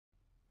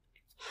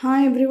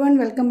Hi everyone,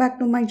 welcome back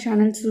to my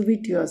channel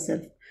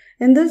Sewityourself.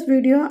 In this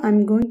video,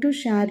 I'm going to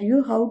share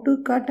you how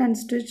to cut and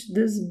stitch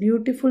this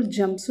beautiful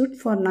jumpsuit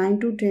for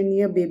 9 to 10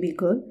 year baby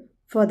girl.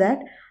 For that,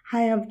 I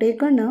have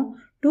taken a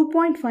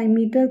 2.5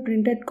 meter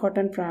printed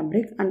cotton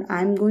fabric and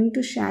I'm going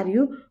to share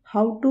you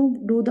how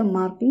to do the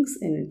markings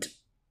in it.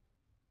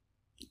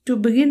 To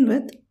begin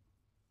with,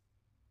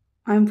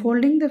 I'm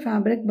folding the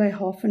fabric by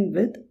half in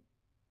width,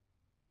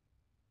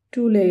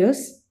 2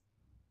 layers.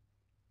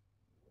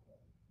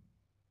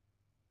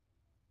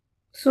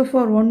 So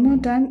for one more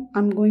time,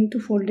 I'm going to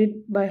fold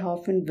it by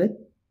half in width.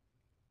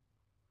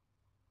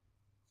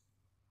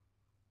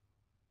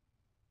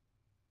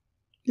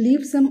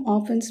 Leave some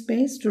off in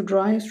space to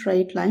draw a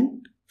straight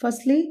line.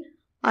 Firstly,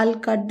 I'll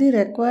cut the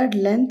required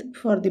length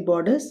for the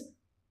borders.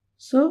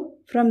 So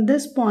from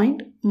this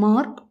point,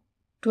 mark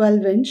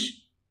 12 inch.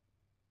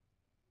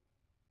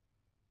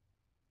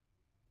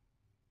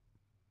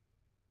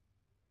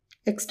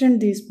 Extend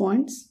these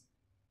points.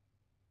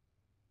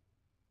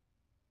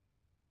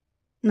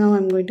 Now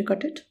I'm going to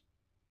cut it.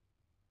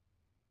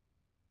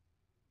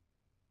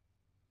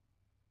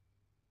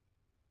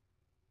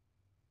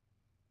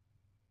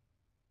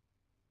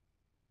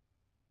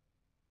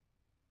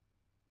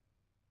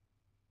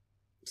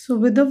 So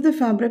width of the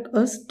fabric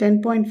is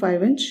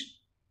 10.5 inch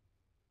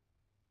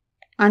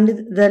and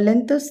the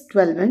length is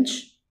 12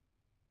 inch.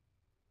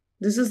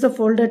 This is the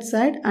folded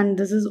side and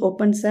this is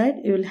open side.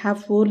 You will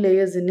have 4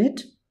 layers in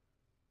it.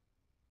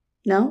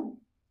 Now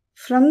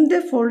from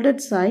the folded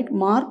side,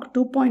 mark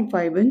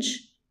 2.5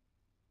 inch.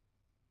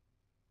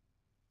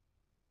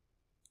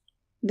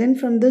 Then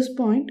from this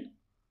point,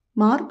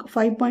 mark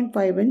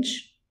 5.5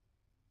 inch.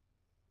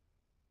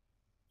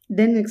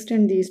 Then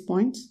extend these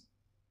points.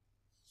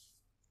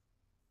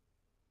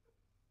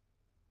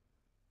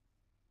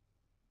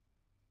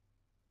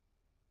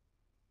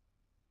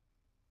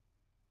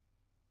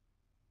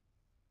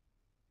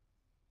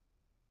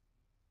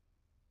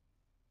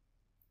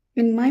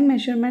 In my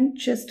measurement,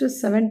 chest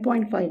is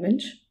 7.5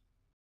 inch.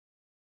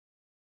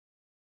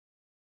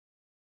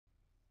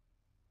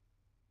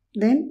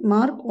 Then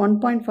mark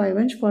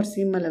 1.5 inch for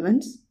seam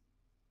allowance.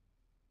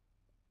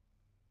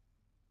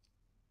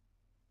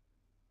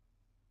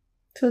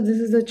 So this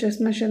is the chest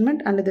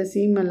measurement and the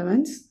seam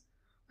allowance.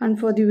 And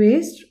for the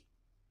waist,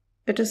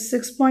 it is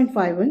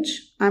 6.5 inch.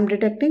 I am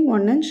deducting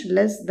 1 inch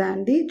less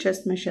than the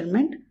chest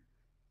measurement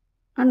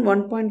and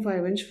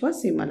 1.5 inch for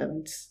seam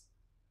allowance.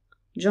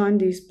 Join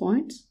these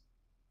points.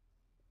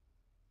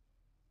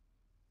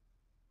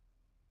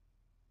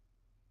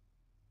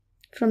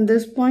 From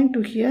this point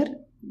to here,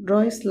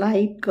 draw a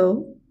slight curve.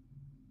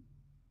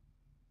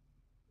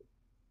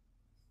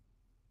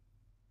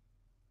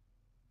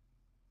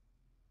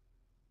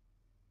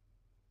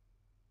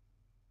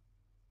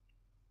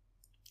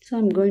 So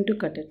I'm going to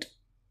cut it.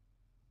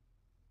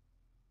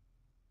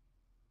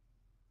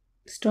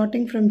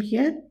 Starting from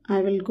here, I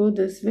will go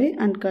this way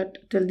and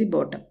cut till the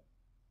bottom.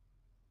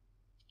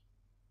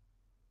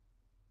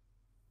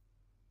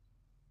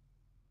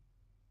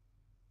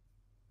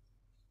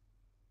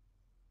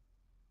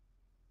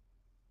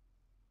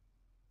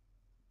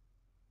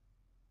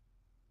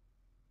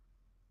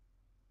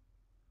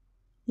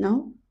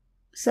 Now,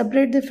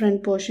 separate the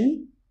front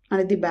portion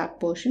and the back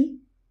portion.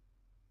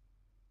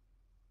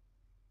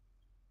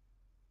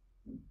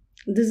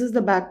 This is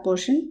the back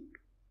portion.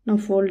 Now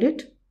fold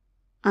it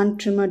and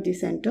trim at the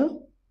center.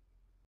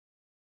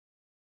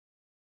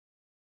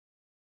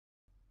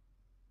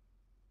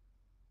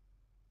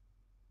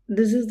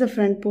 This is the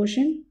front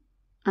portion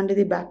and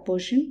the back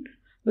portion.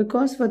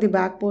 Because for the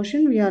back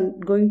portion, we are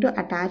going to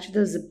attach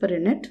the zipper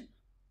in it.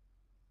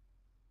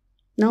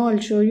 Now I'll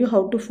show you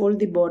how to fold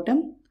the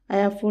bottom. I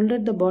have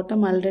folded the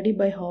bottom already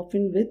by half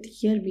in width.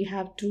 Here we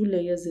have 2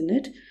 layers in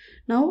it.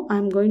 Now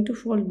I'm going to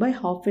fold by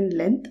half in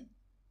length.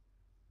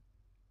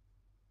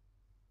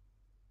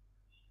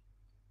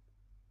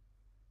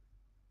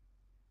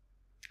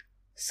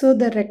 So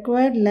the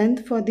required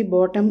length for the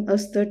bottom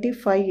is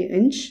 35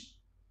 inch.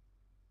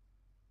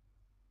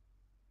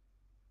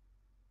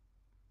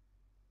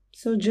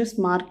 So just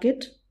mark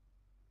it.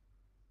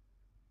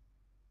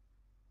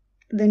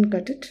 Then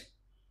cut it.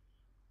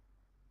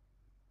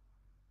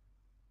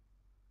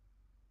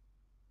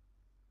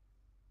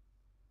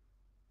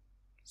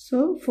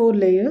 So 4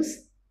 layers.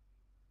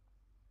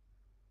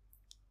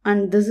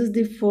 And this is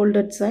the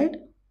folded side.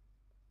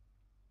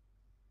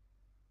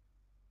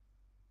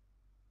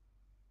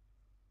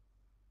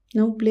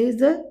 Now place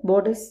the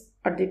borders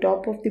at the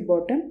top of the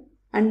bottom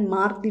and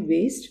mark the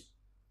waist.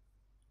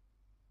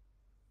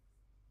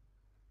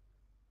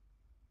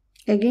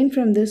 Again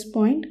from this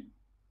point,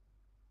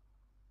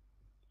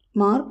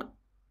 mark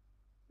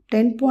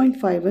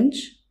 10.5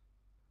 inch.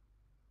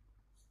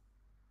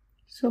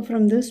 So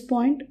from this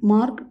point,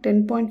 mark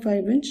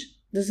 10.5 inch.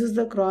 This is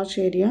the crotch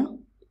area.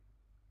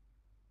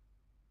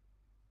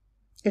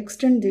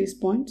 Extend these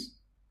points.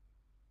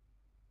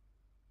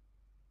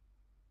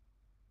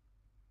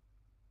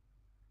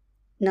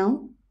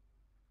 Now,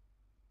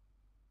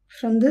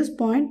 from this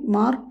point,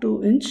 mark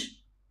 2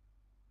 inch.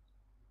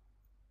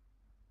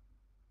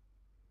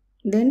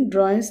 Then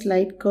draw a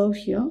slight curve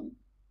here.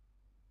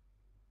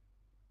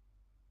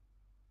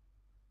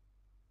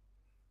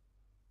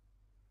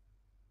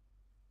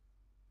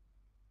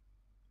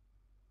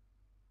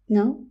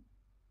 Now,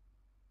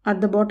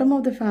 at the bottom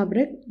of the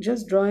fabric,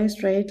 just draw a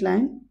straight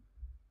line.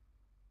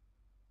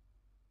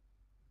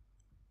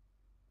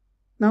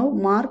 Now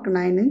mark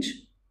 9 inch,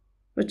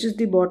 which is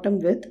the bottom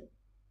width.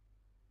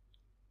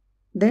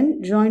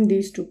 Then join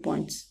these 2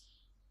 points.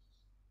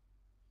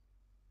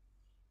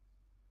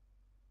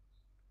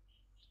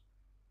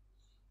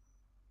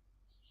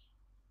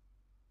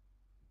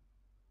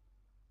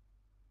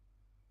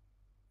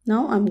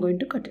 Now I am going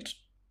to cut it.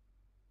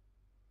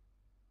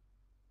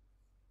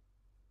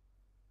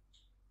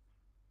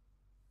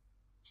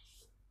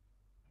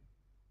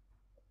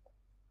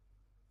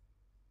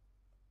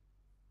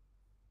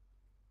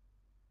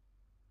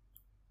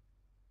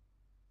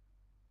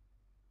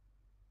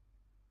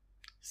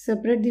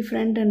 Separate the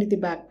front and the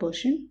back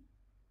portion.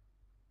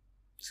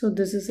 So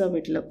this is how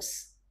it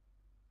looks.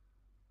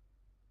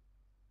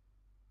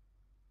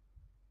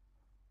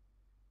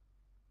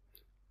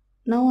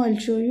 Now I'll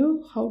show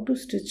you how to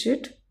stitch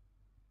it.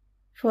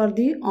 For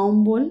the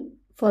armhole,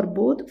 for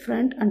both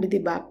front and the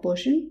back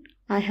portion,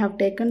 I have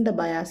taken the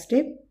bias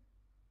tape.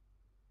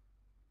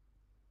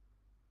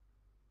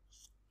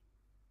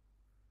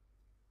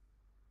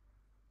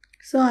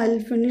 So I'll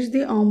finish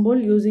the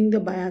armhole using the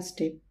bias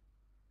tape.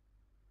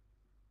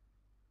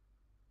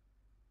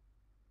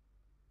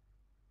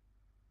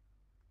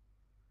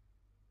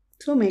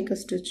 So make a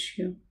stitch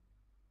here.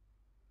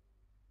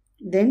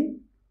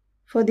 Then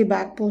for the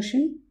back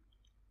portion,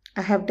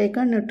 I have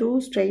taken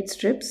 2 straight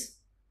strips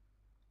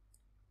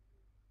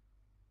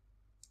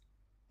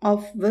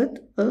of width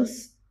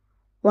is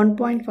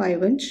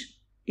 1.5 inch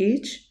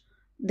each.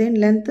 Then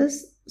length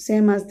is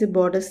same as the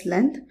bodice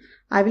length.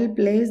 I will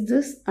place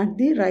this at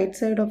the right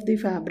side of the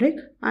fabric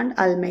and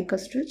I'll make a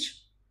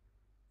stitch.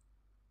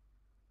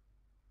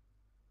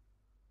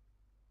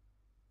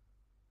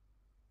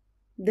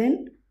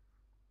 Then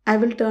I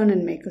will turn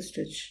and make a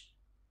stitch.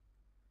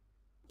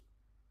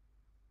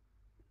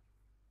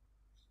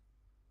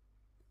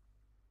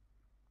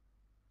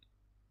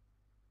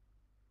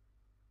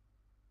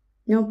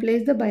 Now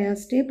place the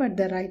bias tape at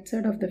the right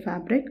side of the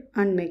fabric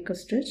and make a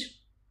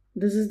stitch.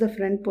 This is the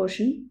front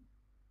portion.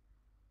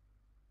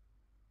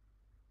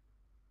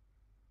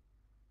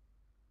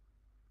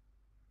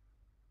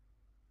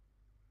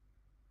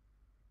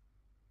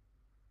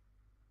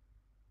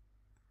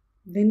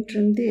 Then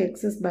trim the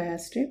excess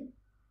bias tape.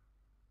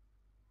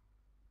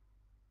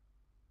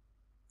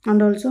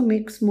 And also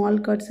make small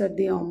cuts at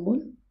the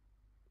armhole.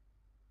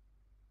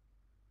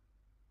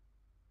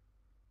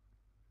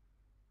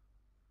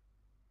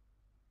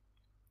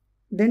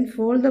 Then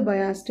fold the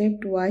bias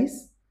tape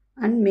twice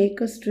and make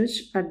a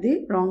stitch at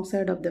the wrong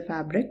side of the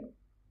fabric.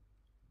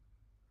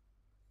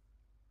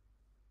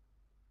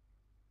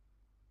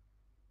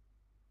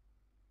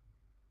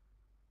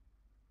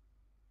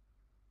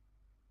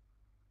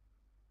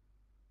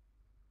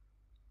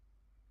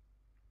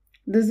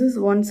 This is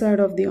one side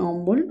of the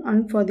armhole,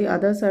 and for the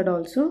other side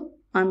also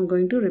I am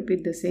going to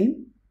repeat the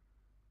same.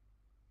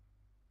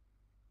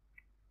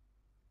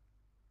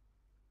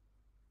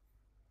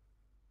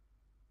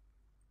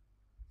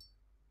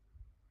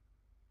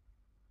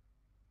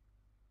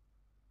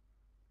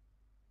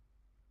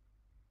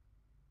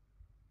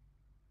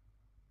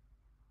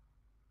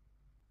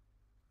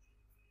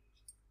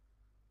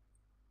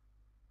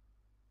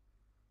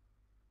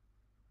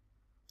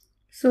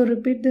 So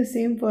repeat the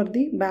same for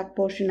the back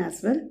portion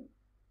as well.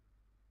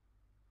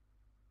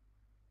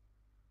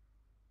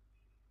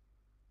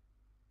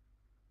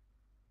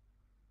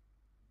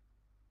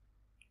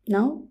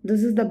 Now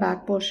this is the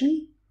back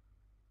portion.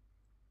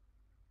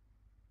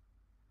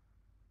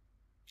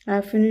 I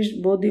have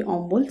finished both the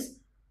armholes.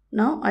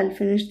 Now I'll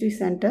finish the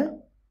center.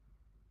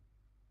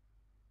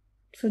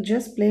 So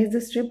just place the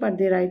strip at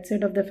the right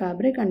side of the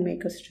fabric and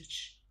make a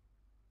stitch.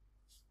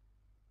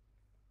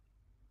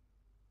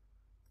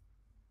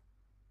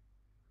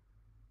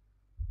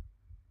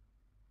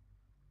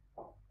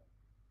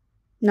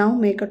 Now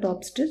make a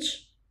top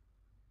stitch.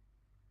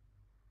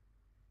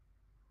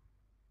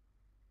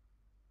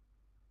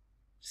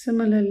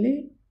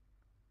 Similarly,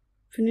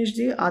 finish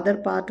the other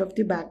part of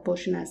the back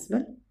portion as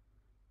well.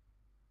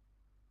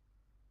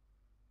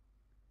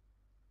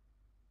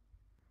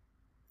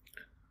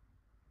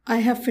 I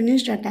have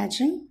finished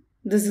attaching.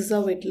 This is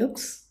how it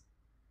looks.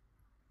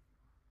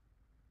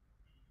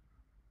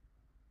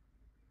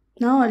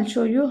 Now I'll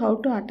show you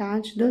how to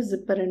attach the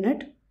zipper in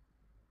it.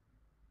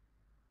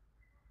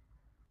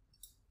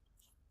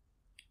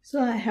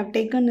 So I have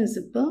taken a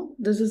zipper.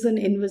 This is an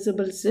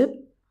invisible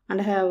zip. And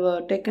I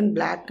have taken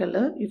black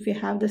color. If you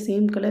have the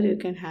same color, you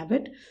can have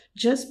it.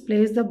 Just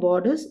place the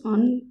borders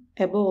on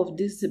above of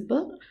this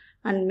zipper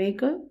and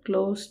make a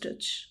close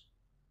stitch.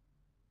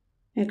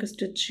 Make a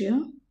stitch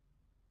here.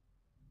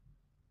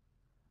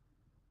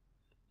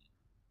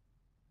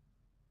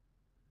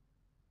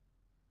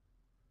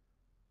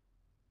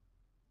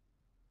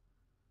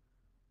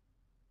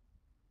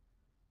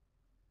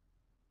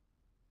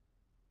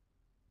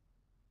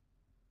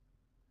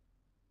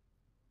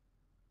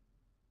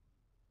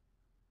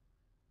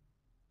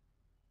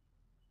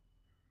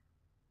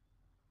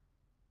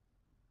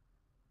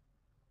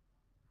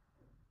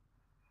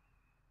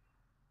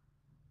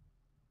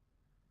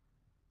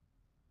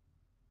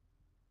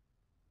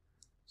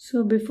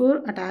 So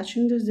before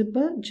attaching the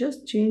zipper,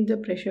 just change the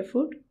pressure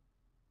foot,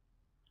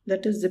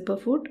 that is zipper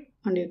foot,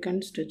 and you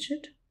can stitch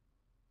it.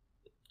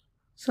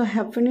 So I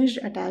have finished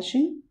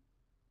attaching.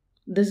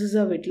 This is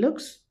how it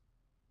looks.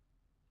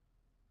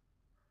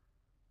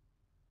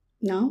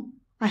 Now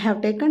I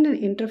have taken an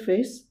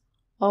interface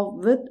of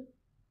width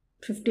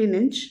 15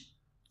 inch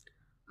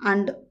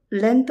and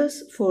length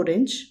is 4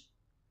 inch.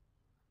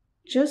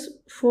 Just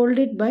fold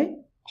it by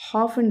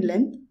half in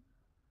length,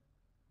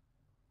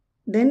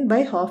 then by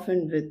half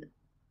in width.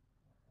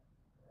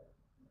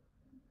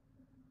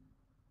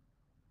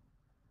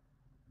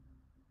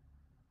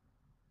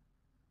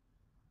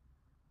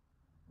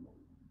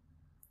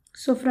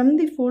 So from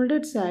the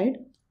folded side,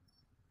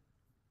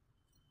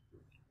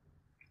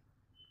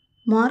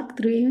 mark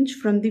 3 inch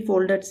from the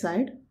folded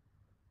side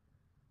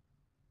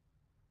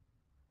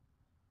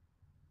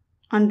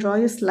and draw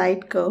a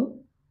slight curve.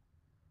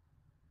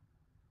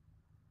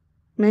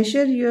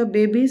 Measure your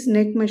baby's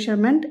neck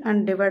measurement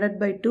and divide it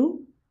by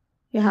 2.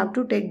 You have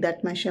to take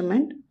that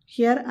measurement.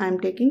 Here I am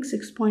taking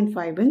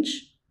 6.5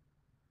 inch.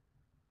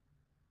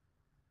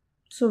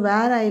 So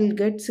where I will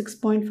get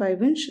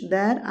 6.5 inch,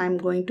 there I am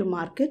going to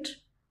mark it.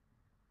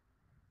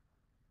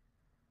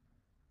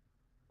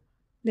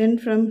 Then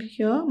from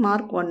here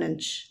mark 1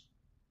 inch.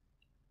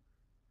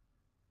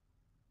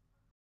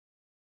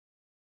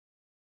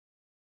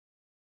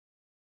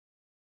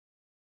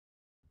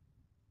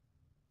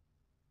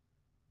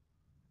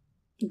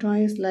 Draw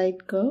a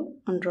slight curve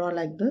and draw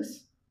like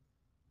this.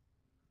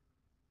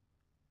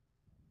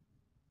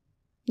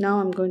 Now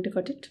I am going to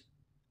cut it.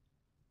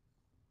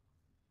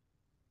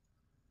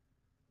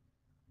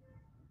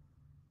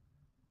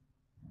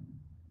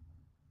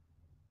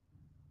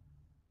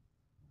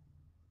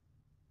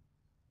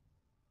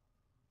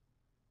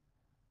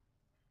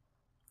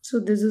 So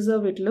this is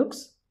how it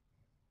looks.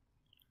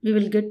 We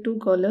will get two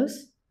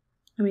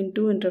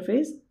two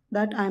interface,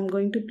 that I am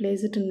going to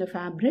place it in the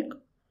fabric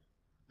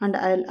and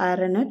I'll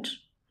iron it.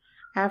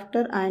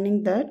 After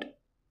ironing that,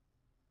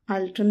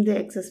 I'll trim the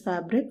excess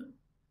fabric.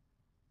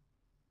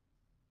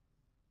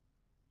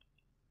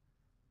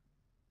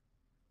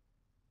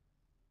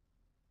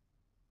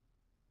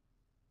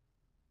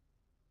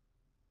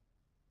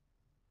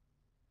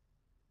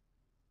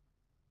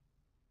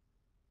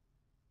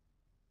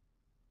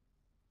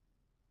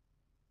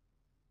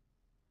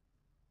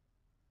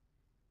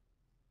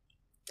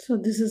 So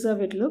this is how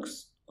it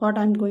looks. What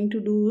I'm going to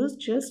do is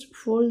just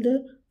fold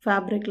the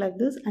fabric like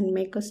this and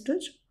make a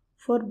stitch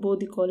for both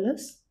the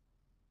collars.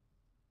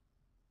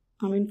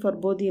 For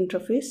both the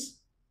interface.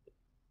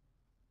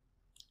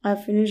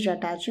 I've finished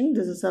attaching.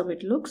 This is how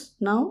it looks.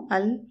 Now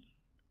I'll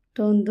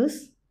turn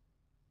this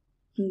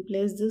and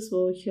place this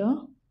over here.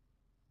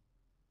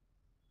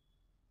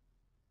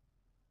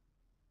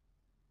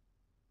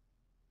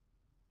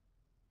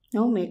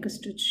 Now make a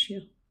stitch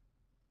here.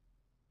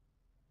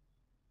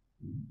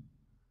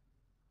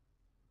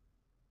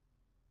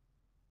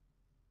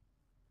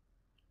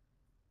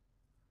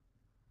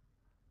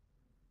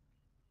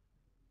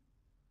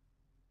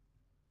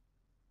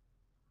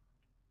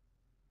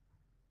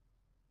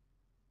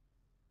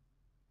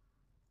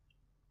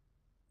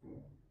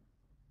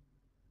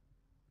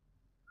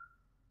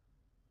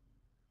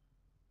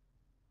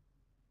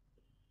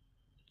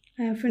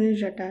 I have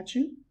finished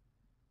attaching.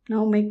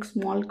 Now make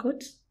small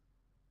cuts.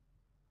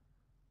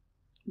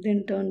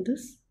 Then turn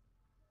this.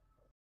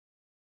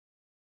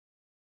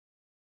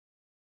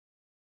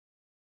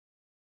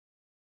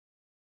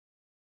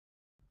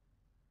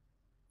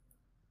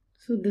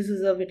 So this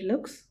is how it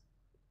looks.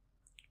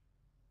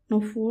 Now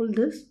fold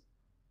this.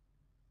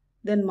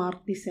 Then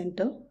mark the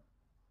center.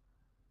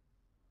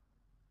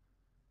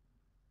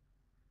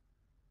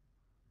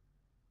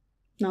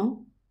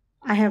 Now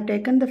I have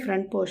taken the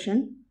front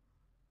portion.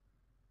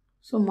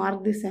 So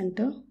mark the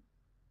center.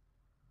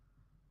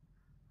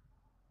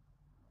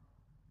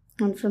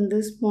 And from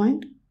this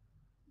point,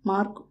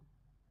 mark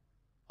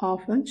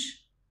half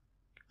inch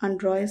and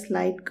draw a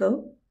slight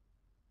curve.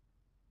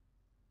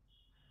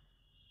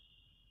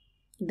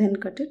 Then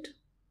cut it.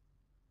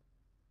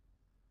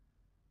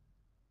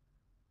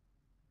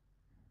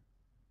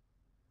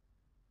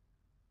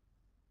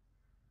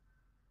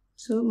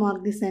 So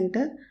mark the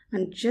center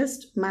and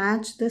just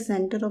match the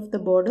center of the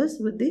borders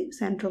with the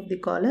center of the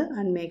collar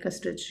and make a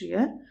stitch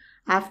here.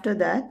 After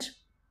that,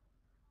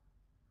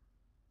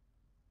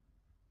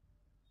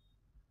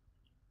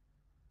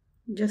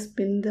 just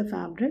pin the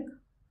fabric.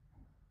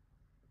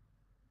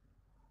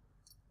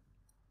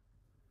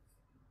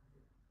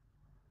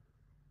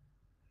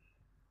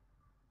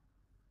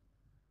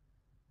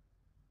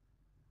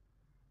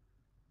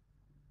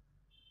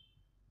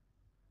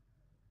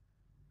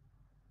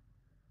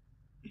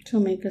 So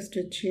make a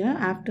stitch here.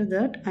 After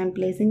that, I am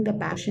placing the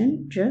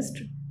passion.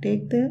 Just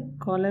take the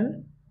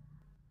collar,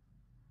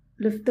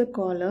 lift the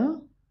collar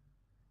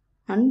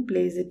and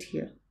place it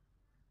here.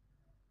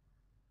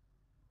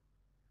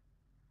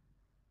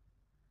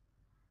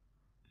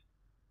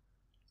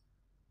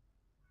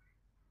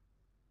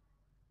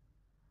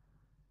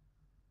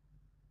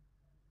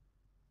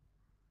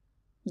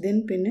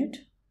 Then pin it.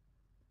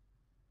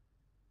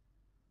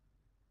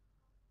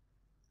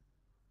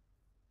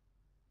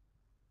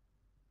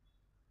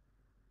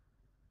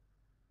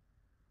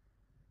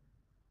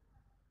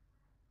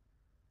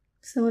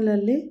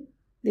 Similarly,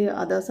 the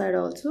other side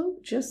also,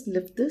 just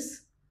lift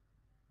this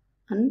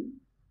and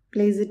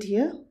place it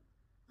here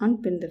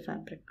and pin the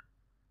fabric.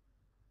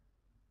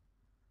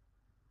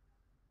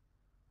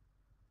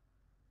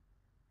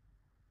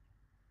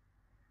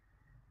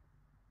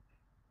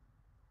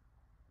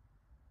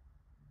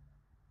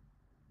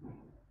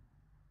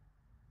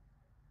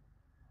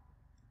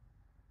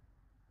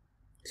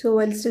 So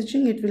while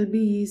stitching it will be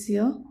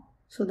easier,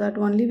 so that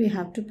only we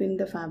have to pin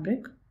the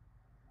fabric.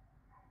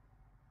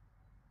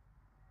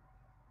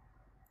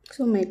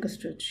 So make a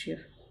stitch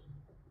here.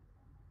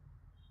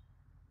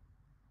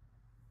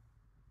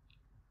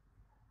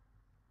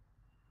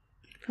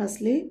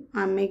 Firstly,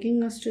 I am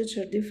making a stitch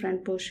at the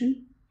front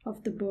portion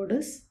of the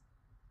borders.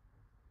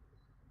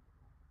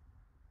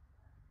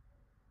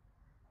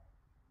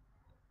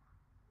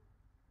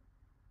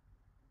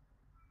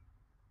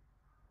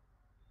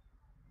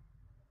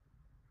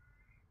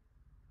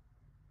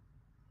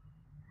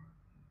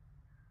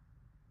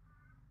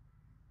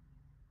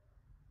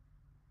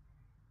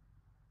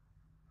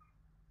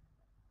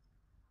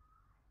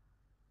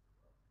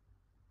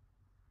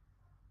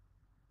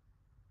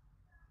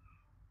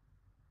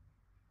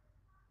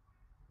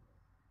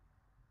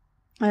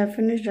 I have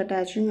finished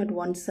attaching at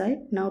one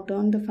side. Now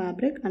turn the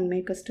fabric and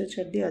make a stitch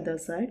at the other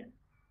side.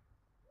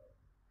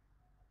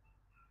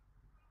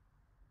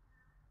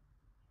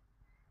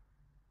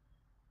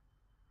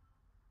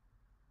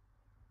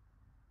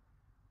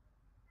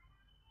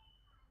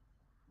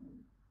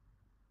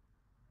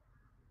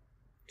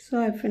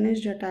 So I have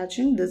finished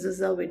attaching. This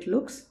is how it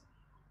looks.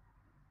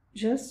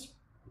 Just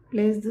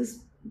place this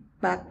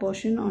back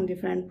portion on the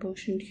front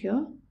portion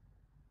here.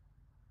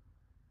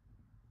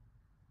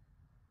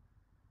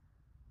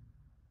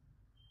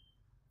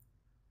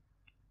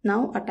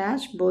 Now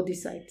attach both the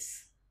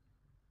sides.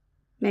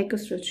 Make a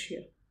stitch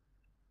here.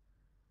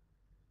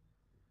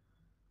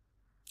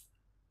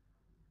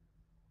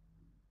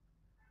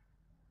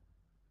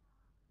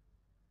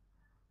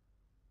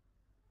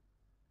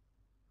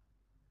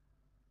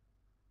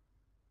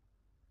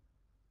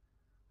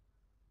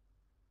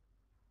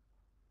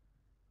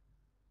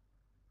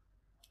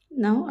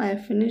 Now I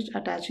have finished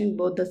attaching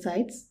both the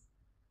sides.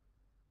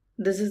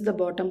 This is the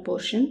bottom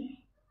portion.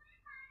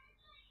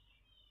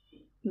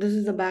 This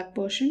is the back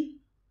portion.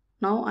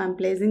 Now I am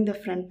placing the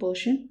front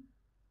portion.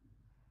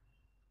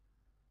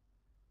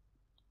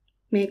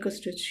 Make a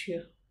stitch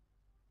here.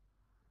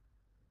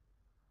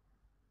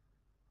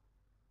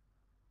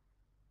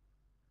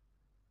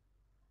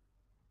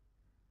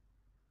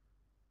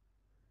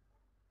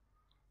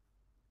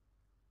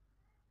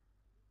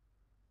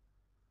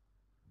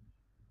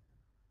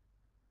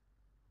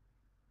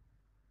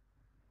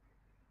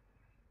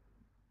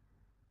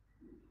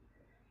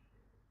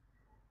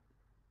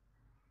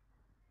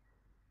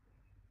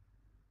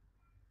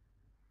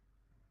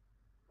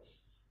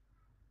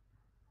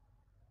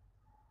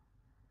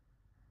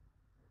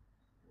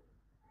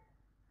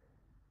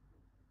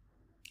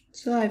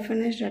 So I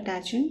finished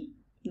attaching.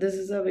 This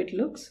is how it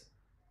looks.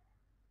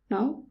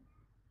 Now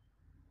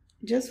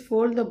just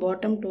fold the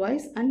bottom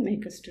twice and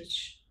make a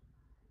stitch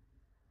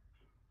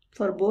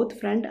for both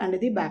front and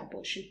the back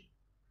portion.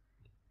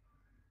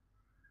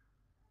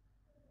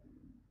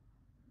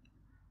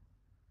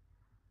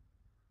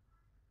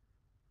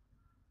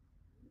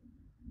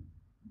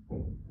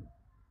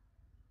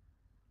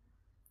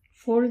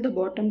 Fold the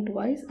bottom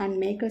twice and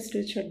make a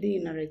stitch at the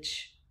inner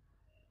edge.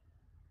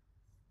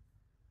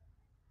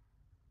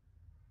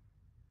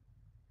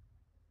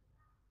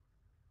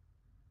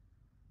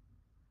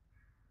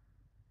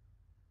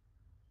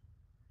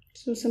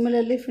 So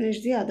similarly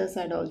finish the other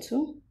side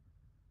also.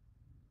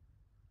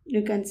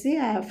 You can see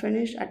I have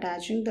finished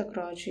attaching the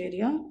crotch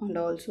area and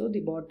also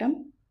the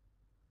bottom.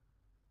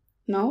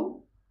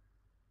 Now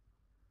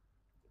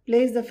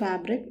place the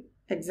fabric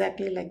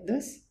exactly like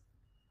this.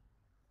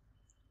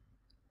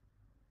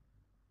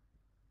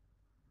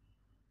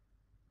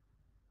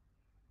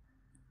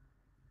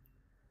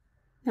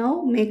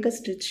 Now make a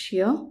stitch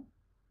here.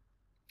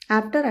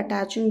 After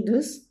attaching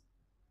this,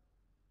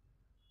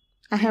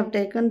 I have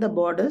taken the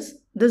borders.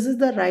 This is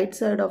the right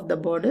side of the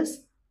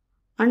borders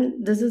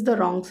and this is the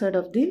wrong side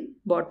of the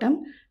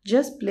bottom.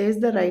 Just place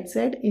the right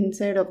side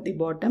inside of the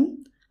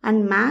bottom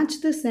and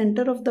match the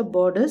center of the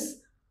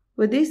borders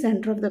with the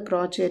center of the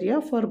crotch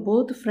area for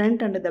both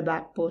front and the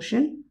back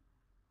portion.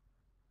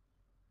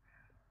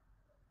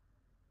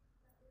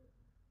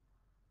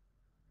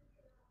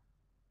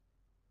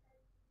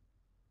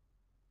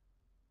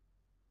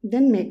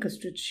 Then make a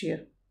stitch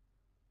here.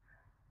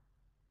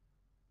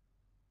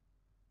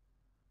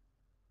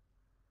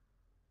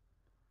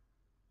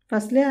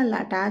 Firstly, I'll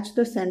attach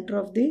the center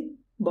of the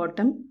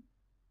bottom.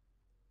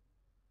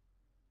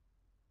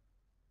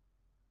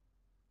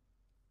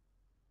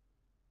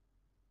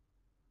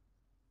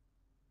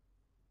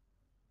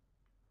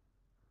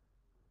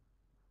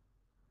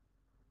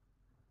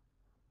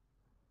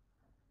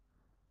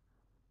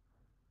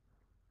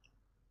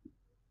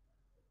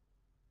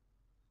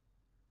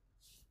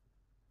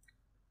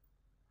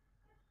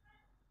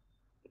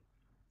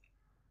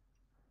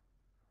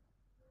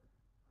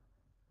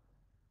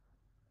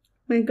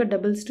 make a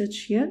double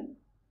stitch here.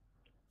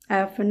 I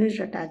have finished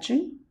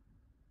attaching.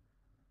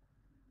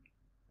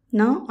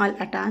 Now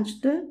I'll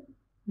attach the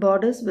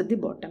borders with the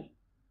bottom.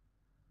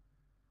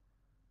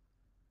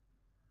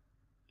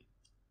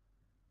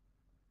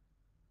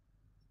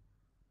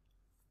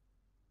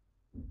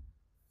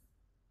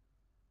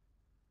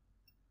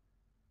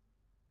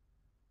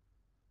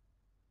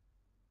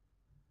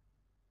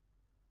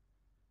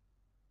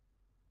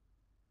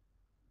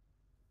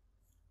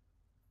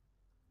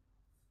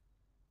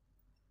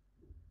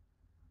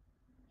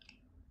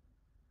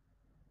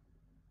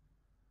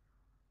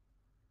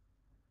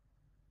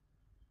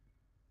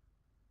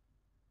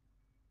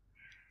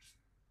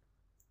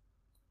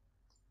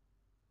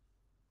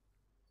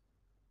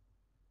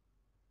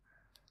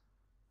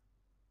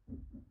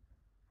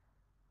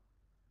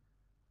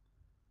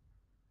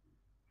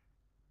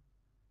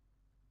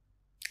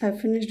 I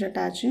finished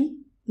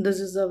attaching. This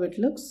is how it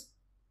looks.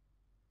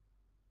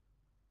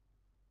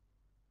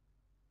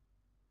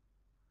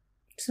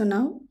 So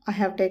now I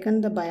have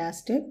taken the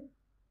bias tape.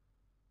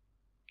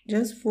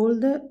 Just fold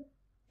the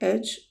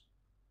edge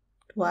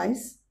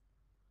twice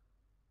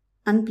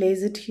and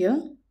place it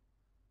here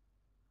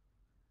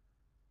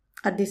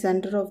at the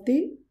center of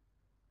the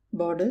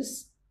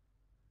borders.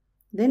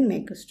 Then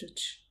make a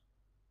stitch.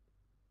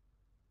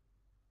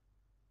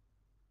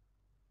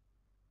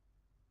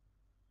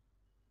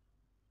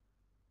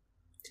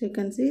 So you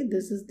can see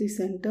this is the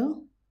center.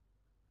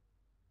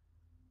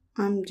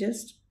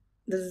 This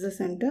is the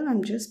center.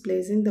 I'm just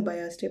placing the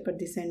bias tape at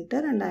the center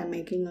and I am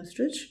making a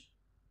stitch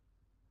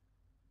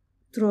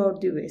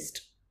throughout the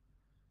waist.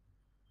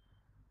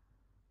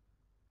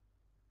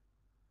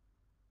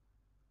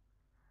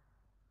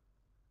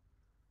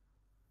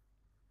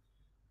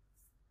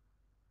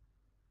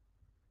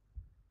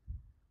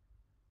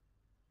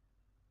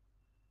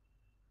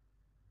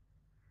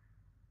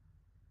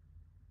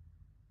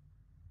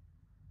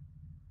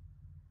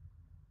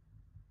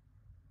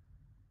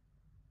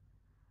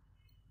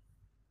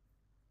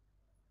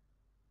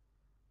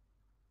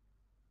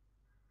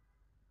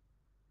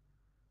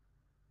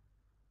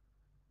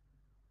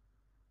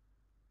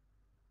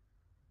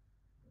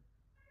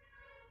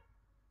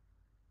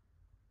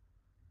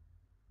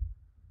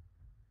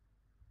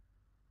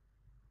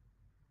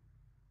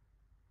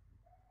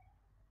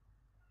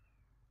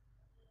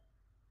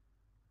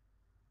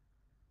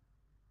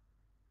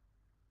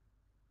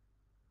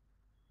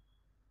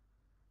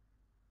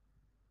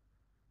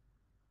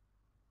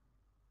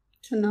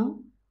 So now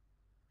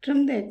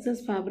trim the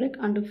excess fabric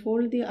and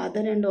fold the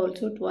other end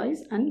also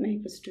twice and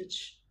make a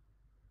stitch.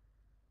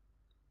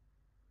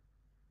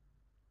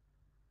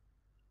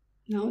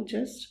 Now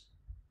just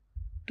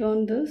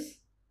turn this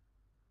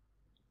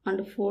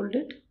and fold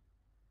it,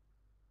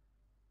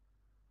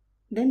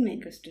 then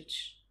make a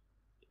stitch.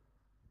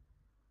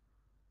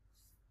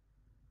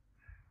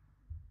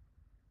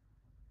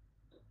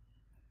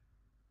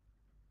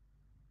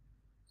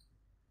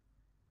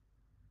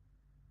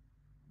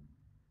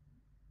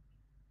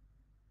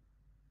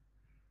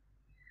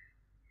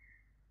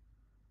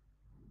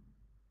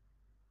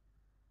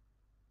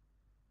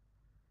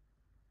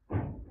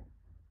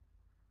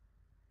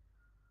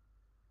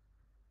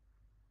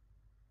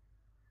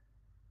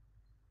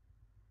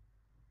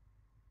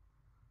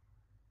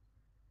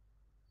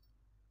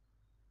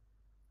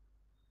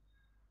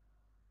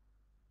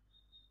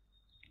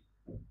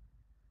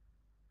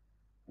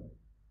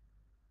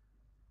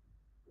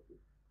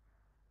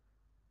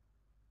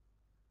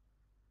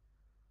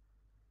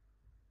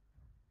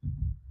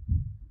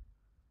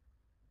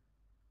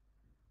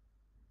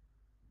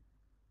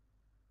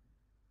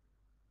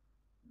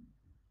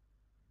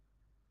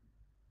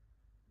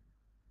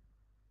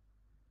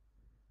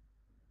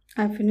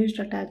 I finished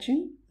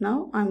attaching.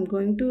 Now I'm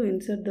going to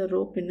insert the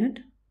rope in it.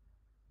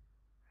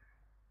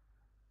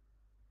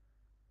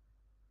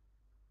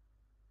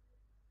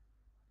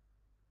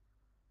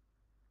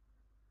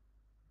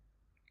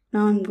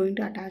 Now I'm going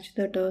to attach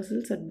the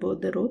tassels at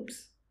both the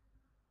ropes.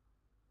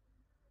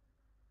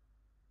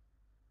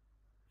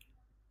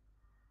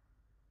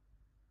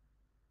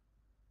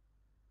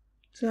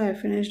 So I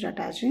finished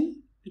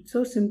attaching. It's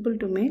so simple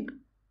to make.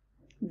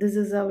 This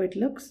is how it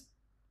looks.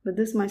 With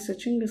this, my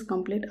stitching is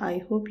complete.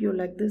 I hope you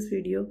like this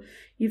video.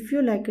 If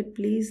you like it,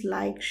 please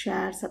like,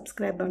 share,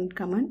 subscribe and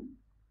comment.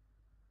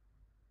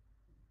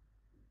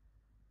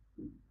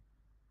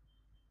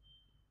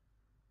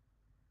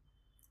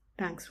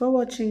 Thanks for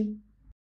watching.